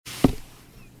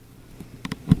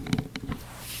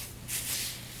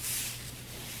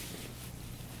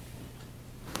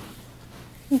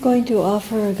I'm going to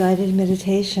offer a guided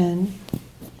meditation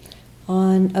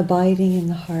on abiding in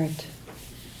the heart.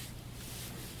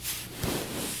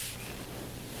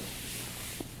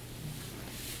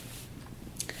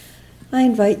 I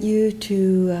invite you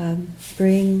to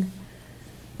bring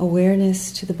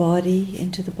awareness to the body,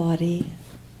 into the body,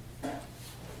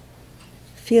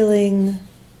 feeling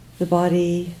the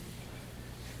body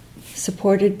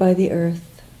supported by the earth.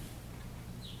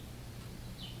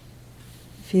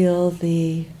 Feel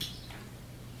the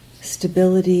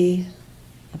stability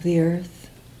of the earth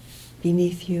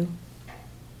beneath you.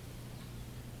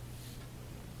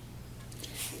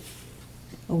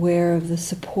 Aware of the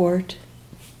support.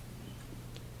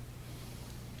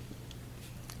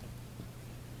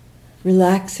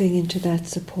 Relaxing into that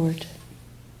support.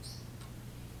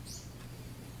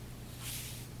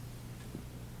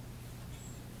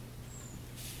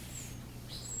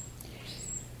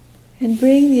 And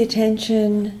bring the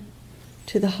attention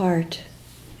to the heart.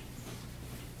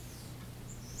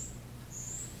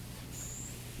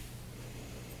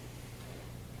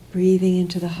 Breathing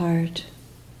into the heart.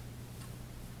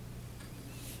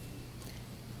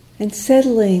 And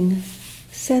settling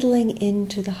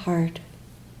into the heart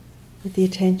with the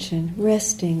attention,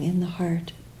 resting in the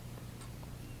heart.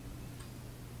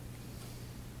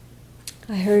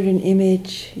 I heard an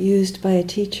image used by a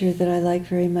teacher that I like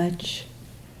very much.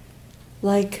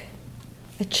 Like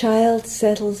a child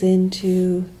settles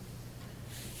into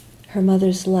her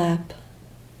mother's lap,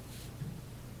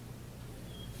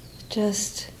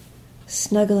 just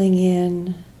snuggling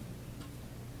in,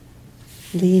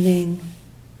 leaning.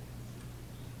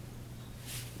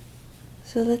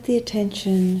 So let the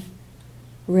attention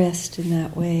rest in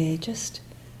that way, just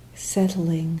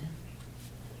settling,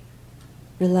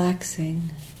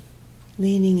 relaxing,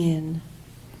 leaning in.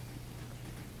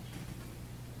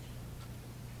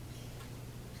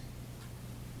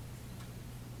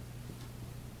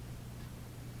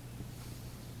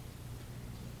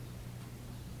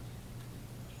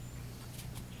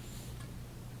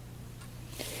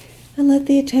 And let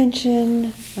the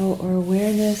attention or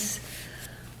awareness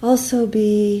also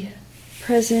be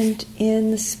present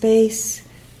in the space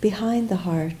behind the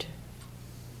heart,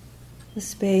 the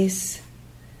space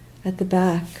at the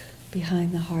back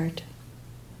behind the heart.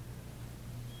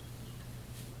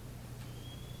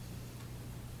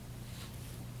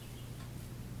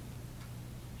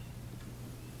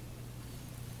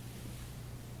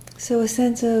 So a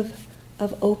sense of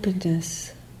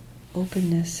openness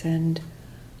and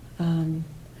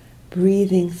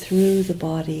breathing through the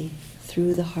body,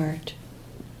 through the heart.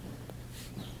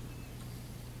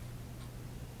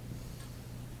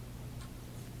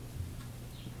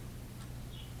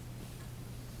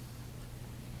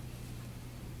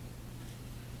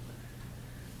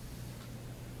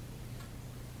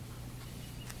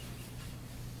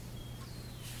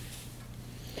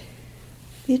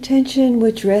 The attention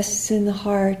which rests in the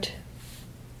heart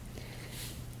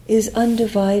is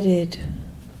undivided,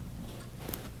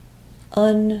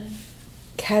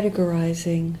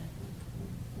 uncategorizing.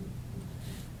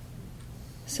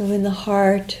 So in the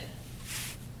heart,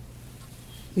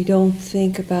 we don't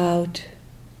think about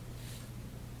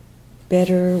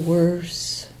better,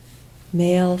 worse,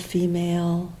 male,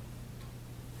 female,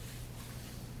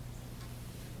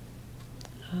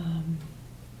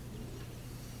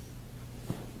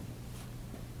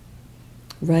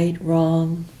 right,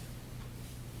 wrong.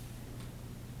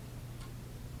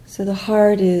 So the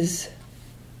heart is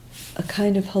a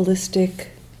kind of holistic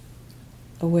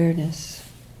awareness.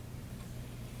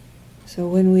 So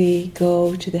when we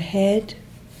go to the head,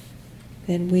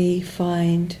 then we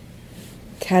find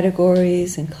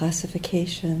categories and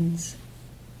classifications,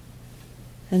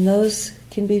 and those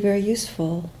can be very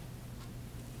useful.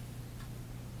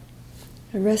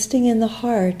 Resting in the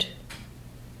heart,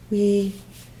 we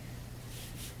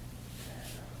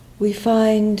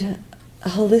find a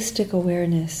holistic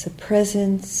awareness, a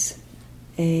presence,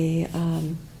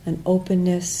 an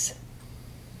openness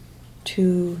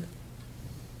to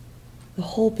the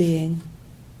whole being.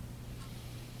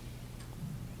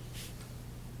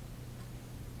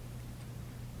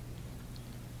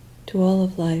 To all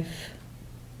of life.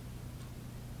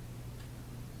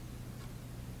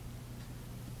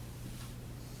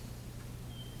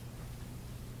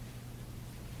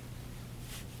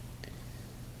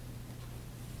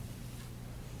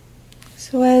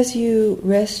 So as you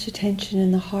rest attention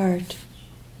in the heart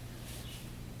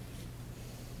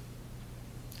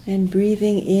and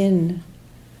breathing in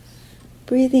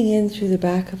through the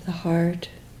back of the heart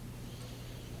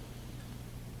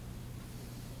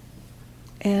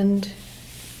and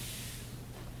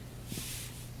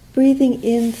breathing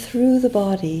in through the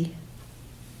body.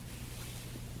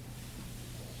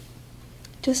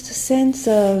 Just a sense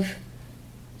of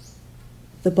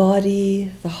the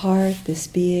body, the heart, this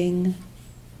being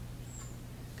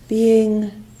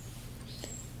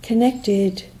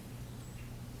connected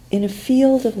in a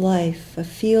field of life, a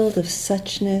field of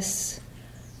suchness,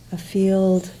 a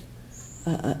field,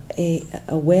 a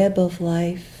web of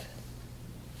life,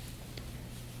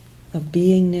 of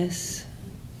beingness,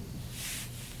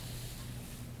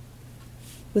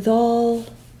 with all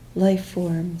life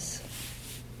forms.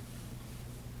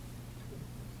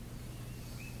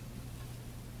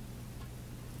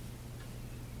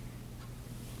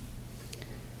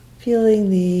 Feeling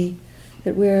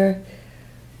that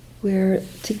we're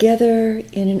together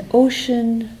in an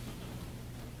ocean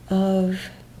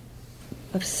of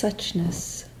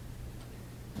suchness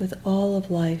with all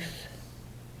of life.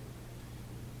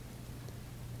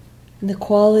 And the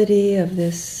quality of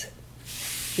this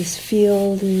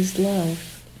field is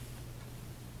love.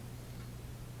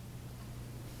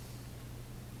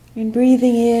 In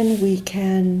breathing in, we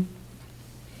can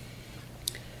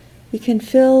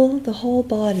fill the whole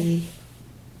body,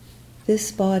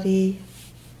 this body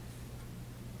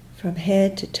from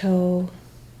head to toe,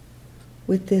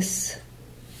 with this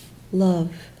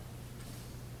love,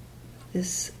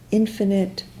 this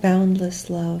infinite, boundless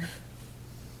love.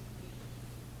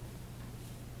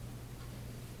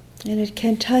 And it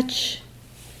can touch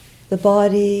the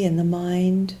body and the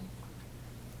mind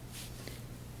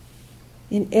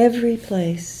in every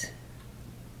place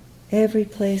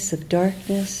of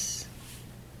darkness,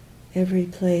 every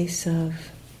place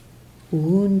of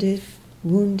wounding,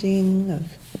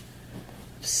 of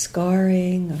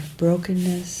scarring, of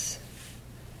brokenness,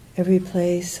 every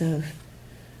place of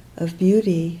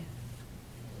beauty,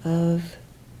 of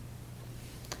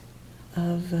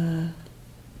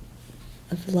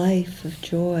life, of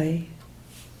joy.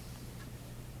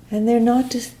 And they're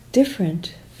not just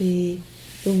different. The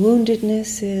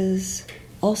woundedness is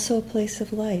also a place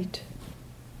of light.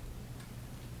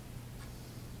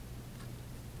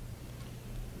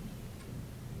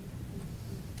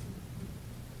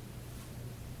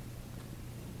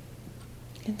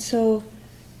 And so,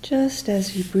 just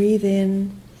as you breathe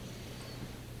in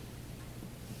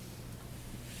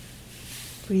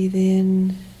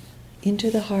into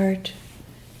the heart,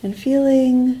 and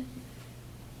feeling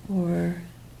or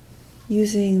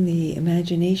using the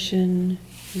imagination,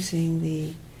 using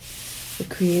the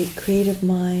creative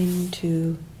mind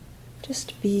to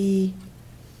just be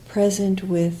present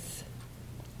with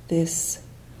this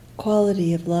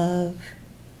quality of love,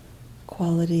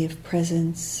 quality of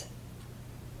presence,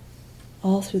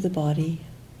 all through the body,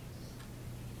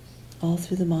 all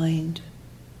through the mind,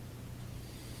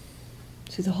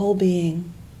 through the whole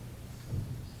being.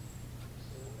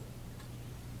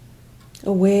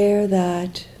 Aware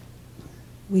that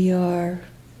we are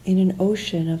in an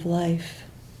ocean of life,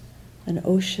 an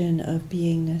ocean of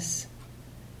beingness,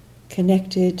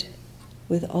 connected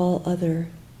with all other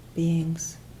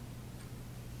beings.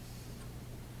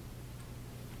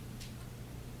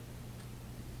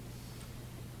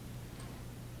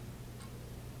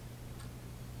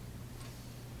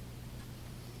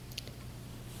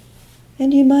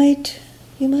 And you might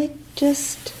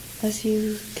just, as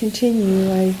you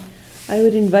continue, I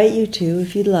would invite you to,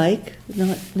 if you'd like,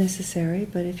 not necessary,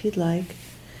 but if you'd like,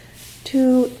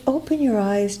 to open your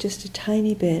eyes just a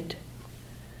tiny bit,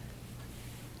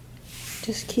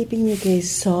 just keeping your gaze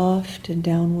soft and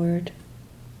downward.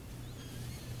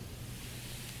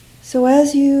 So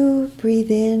as you breathe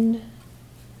in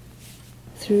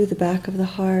through the back of the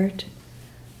heart,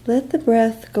 let the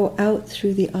breath go out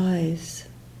through the eyes.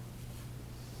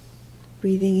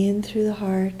 Breathing in through the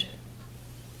heart,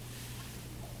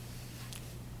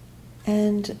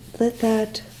 and let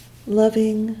that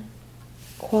loving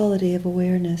quality of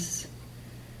awareness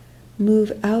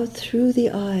move out through the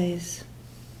eyes,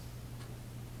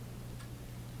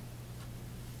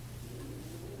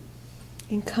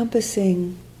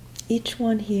 encompassing each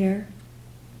one here,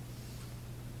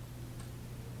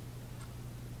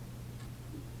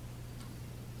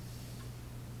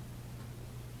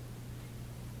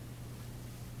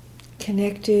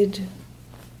 connected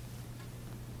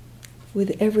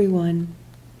with everyone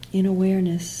in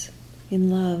awareness, in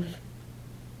love,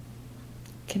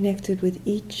 connected with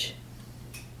each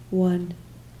one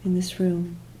in this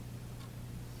room.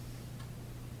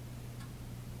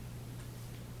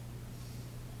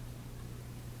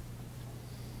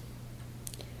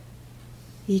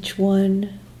 Each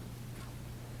one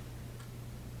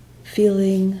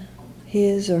feeling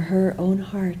his or her own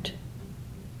heart.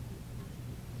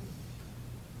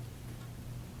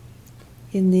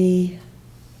 in the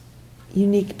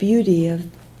unique beauty of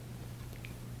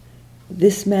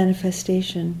this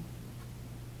manifestation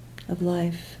of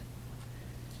life.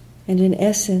 And in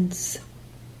essence,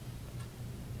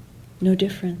 no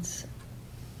difference.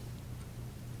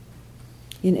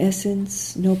 In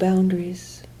essence, no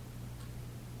boundaries,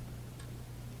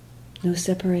 no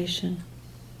separation.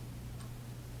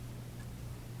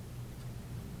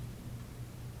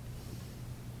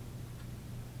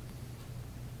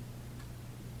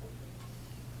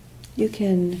 You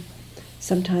can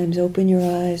sometimes open your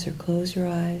eyes or close your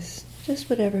eyes, just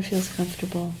whatever feels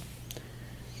comfortable.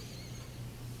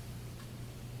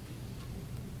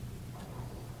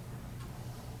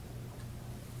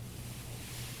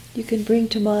 You can bring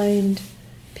to mind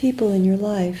people in your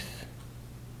life,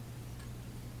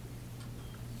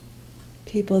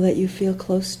 people that you feel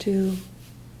close to,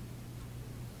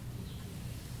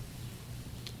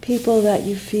 people that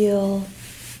you feel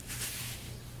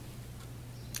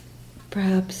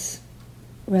perhaps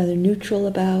rather neutral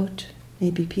about,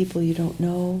 maybe people you don't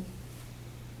know,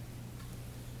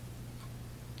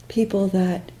 people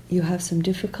that you have some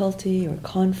difficulty or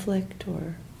conflict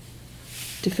or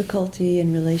difficulty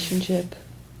in relationship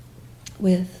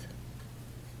with.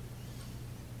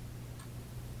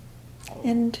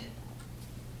 And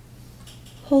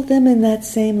hold them in that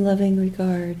same loving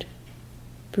regard,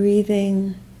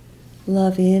 breathing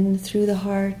love in through the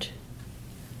heart,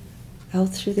 out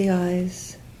through the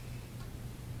eyes,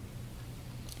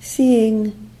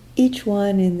 seeing each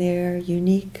one in their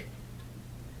unique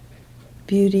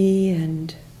beauty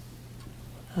and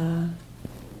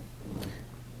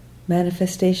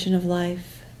manifestation of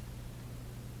life,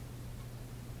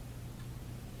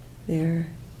 the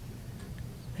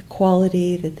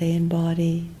quality that they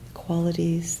embody, the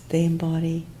qualities they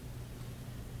embody,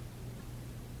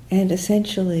 and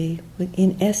essentially,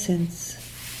 in essence,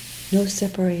 no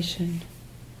separation,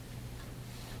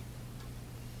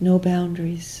 no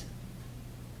boundaries.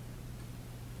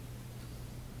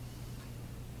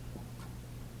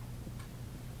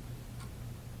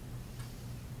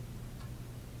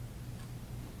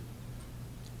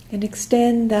 And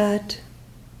extend that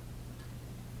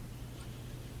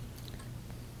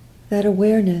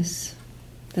awareness,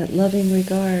 that loving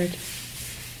regard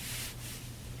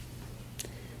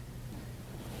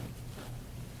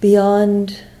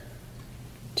beyond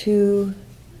to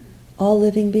all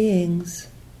living beings,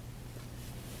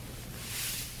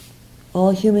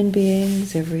 all human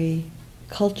beings, every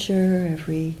culture,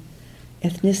 every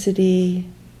ethnicity,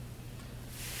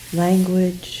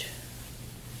 language,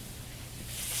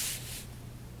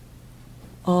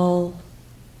 all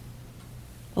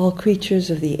creatures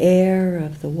of the air,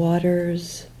 of the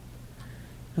waters,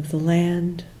 of the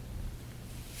land,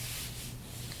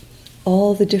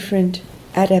 all the different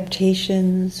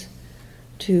adaptations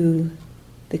to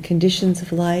the conditions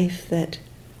of life that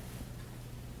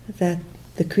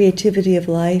the creativity of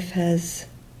life has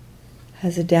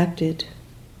adapted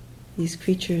these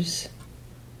creatures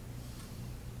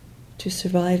to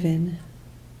survive in.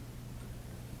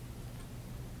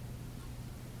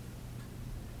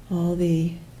 All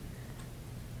the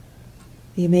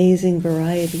amazing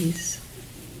varieties.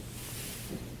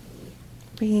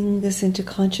 Bringing this into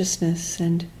consciousness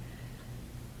and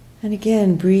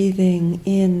again breathing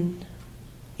in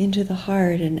into the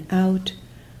heart and out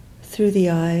through the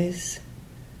eyes,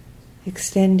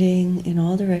 extending in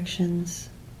all directions.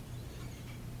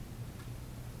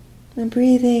 And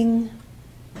breathing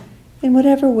in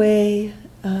whatever way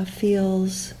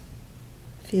feels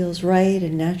right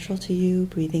and natural to you,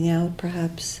 breathing out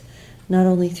perhaps not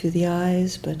only through the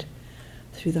eyes but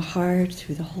through the heart,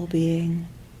 through the whole being,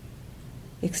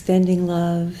 extending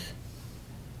love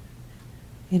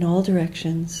in all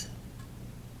directions.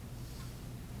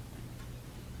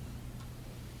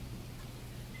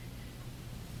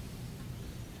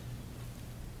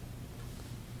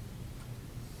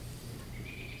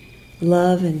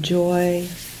 Love and joy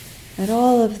at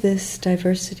all of this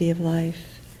diversity of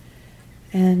life.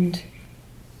 And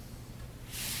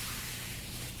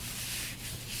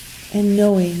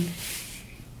knowing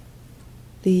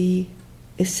the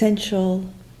essential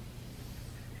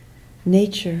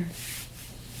nature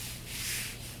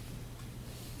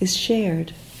is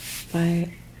shared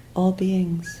by all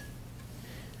beings,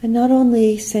 and not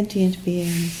only sentient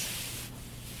beings,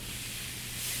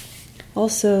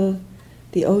 also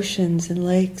the oceans and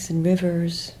lakes and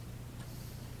rivers,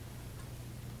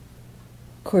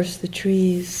 of course the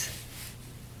trees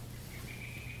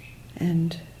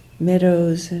and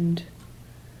meadows and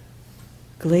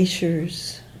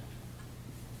glaciers,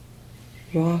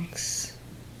 rocks,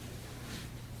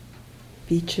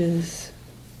 beaches,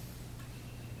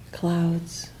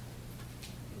 clouds.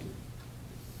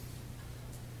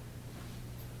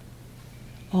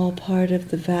 All part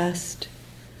of the vast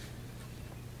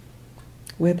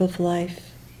web of life.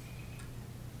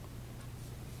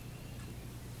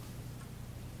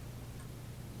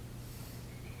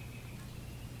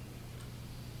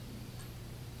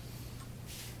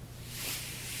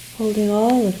 Holding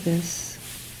all of this,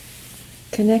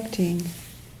 connecting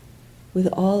with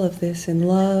all of this in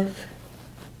love,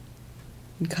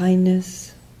 in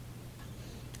kindness,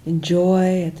 in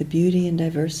joy at the beauty and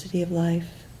diversity of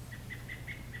life,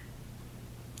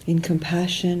 in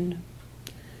compassion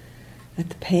at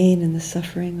the pain and the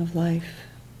suffering of life.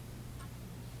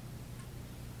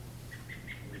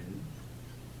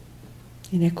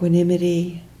 In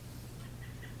equanimity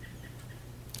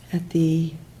at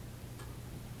the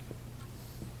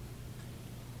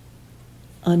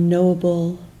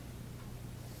unknowable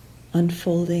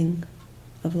unfolding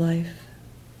of life.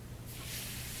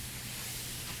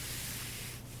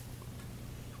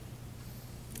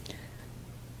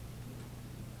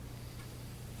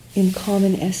 In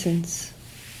common essence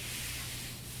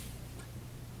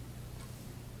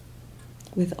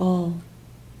with all.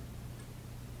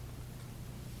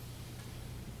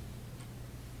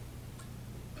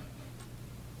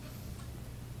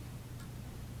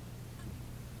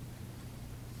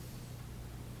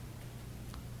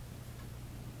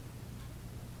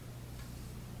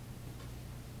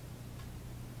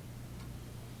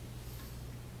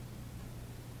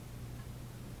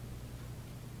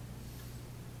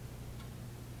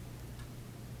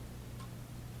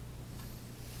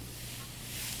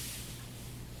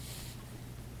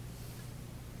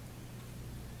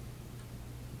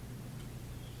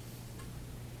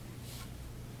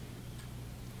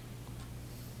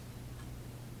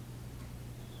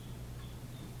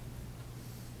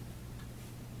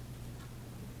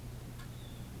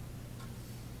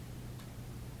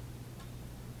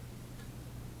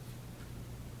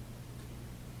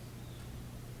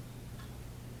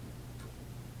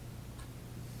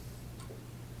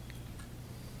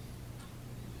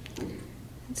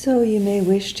 So you may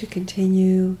wish to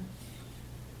continue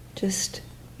just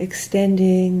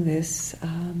extending this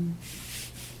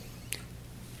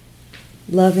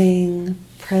loving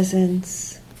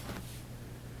presence,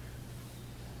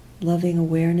 loving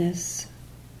awareness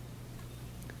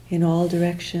in all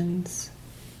directions.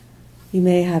 You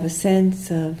may have a sense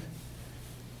of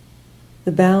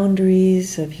the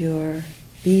boundaries of your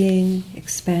being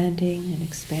expanding and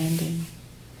expanding,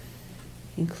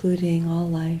 including all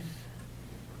life.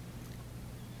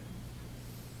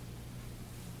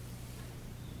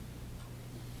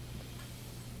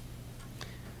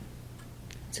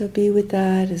 So be with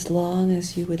that as long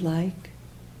as you would like.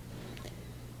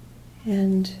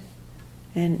 And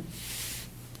at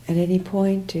any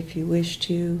point, if you wish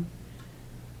to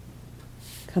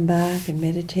come back and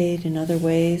meditate in other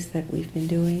ways that we've been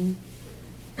doing,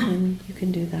 then you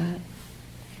can do that.